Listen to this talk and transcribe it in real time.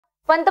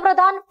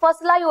पंतप्रधान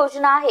फसला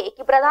योजना आहे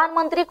की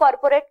प्रधानमंत्री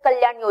कॉर्पोरेट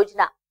कल्याण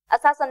योजना,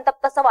 असा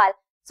संतप्त सवाल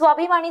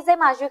स्वाभिमानीचे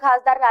माजी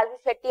खासदार राजू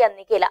शेट्टी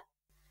यांनी केला।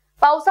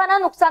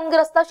 पावसानं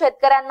नुकसानग्रस्त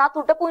शेतकऱ्यांना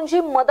तुटपुंजी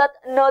मदत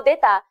न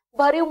देता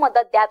भरीव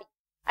मदत द्यावी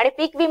आणि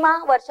पीक विमा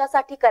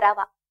वर्षासाठी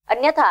करावा,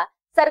 अन्यथा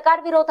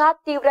सरकार विरोधात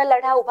तीव्र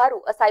लढा उभारू,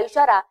 असा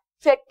इशारा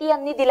शेट्टी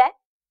यांनी दिलाय।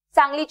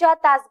 सांगलीच्या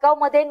तासगाव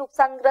मध्ये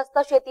नुकसानग्रस्त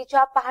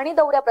शेतीच्या पाहणी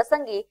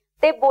दौऱ्याप्रसंगी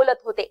ते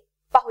बोलत होते।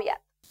 पाहूयात।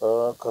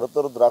 खरं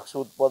तर द्राक्ष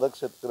उत्पादक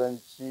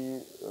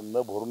शेतकऱ्यांची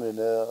न भरून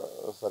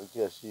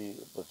येण्यासारखी अशी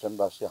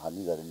प्रचंड अशी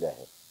हानी झालेली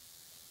आहे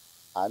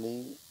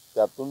आणि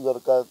त्यातून जर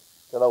का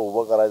त्याला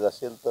उभं करायचं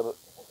असेल तर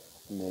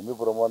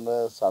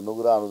नेहमीप्रमाणे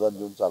सानुग्रह अनुदान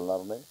देऊन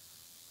चालणार नाही,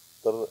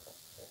 तर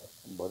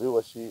भरीव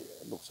अशी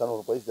नुकसान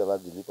भरपाई त्याला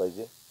दिली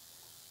पाहिजे।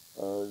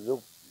 जो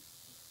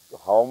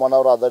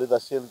हवामानावर आधारित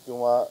असेल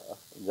किंवा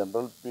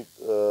जनरल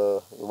पीक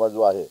विमा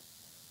जो आहे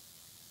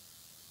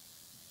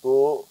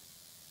तो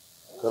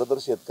खरं तर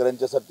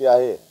शेतकऱ्यांच्यासाठी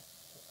आहे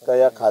का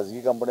या खाजगी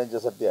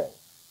कंपन्यांच्यासाठी आहे,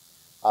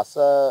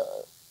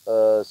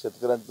 असा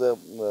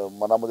शेतकऱ्यांचं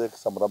मनामध्ये एक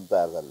संभ्रम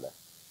तयार झालेला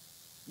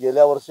आहे।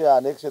 गेल्या वर्षी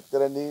अनेक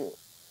शेतकऱ्यांनी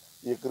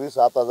एकरी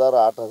 7,000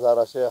 8,000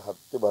 असे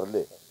हप्ते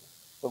भरले,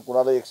 पण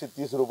कुणाला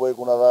 130 रुपये,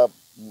 कुणाला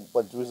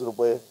 25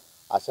 रुपये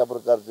अशा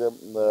प्रकारचे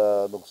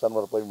नुकसान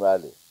भरपाई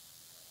मिळाले।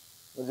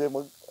 म्हणजे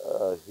मग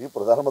ही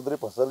प्रधानमंत्री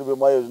फसल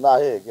विमा योजना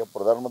आहे किंवा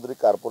प्रधानमंत्री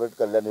कॉर्पोरेट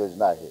कल्याण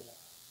योजना आहे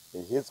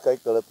हेच काही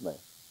कळत नाही।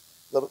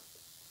 तर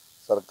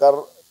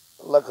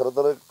सरकारला खरं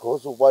तर एक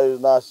ठोस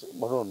उपाययोजना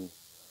म्हणून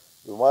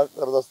विमा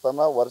करत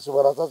असताना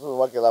वर्षभराचाच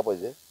विमा केला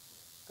पाहिजे,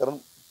 कारण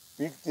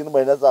पीक 3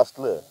 महिन्याचं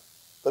असलं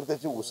तर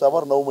त्याची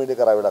उसाभर 9 महिने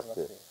करावे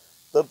लागते,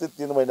 तर ते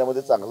 3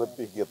 महिन्यामध्ये चांगलं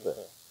पीक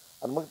येतं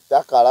आणि मग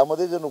त्या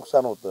काळामध्ये जे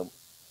नुकसान होतं,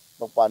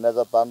 मग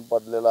पाण्याचा ताण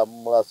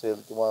पडलेल्यामुळं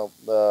असेल किंवा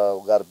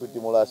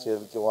गारपिटीमुळं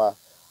असेल किंवा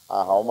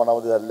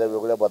हवामानामध्ये झालेल्या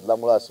वेगवेगळ्या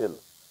बदलामुळं असेल,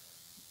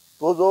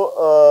 तो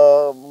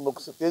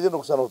जो ते जे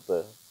नुकसान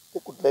होतं ते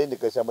कुठल्याही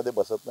निकषामध्ये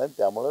बसत नाही।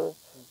 त्यामुळे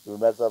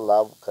विम्याचा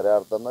लाभ खऱ्या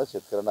अर्थानं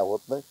शेतकऱ्यांना होत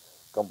नाही,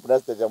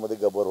 कंपन्याच त्याच्यामध्ये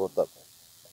गबर होतात।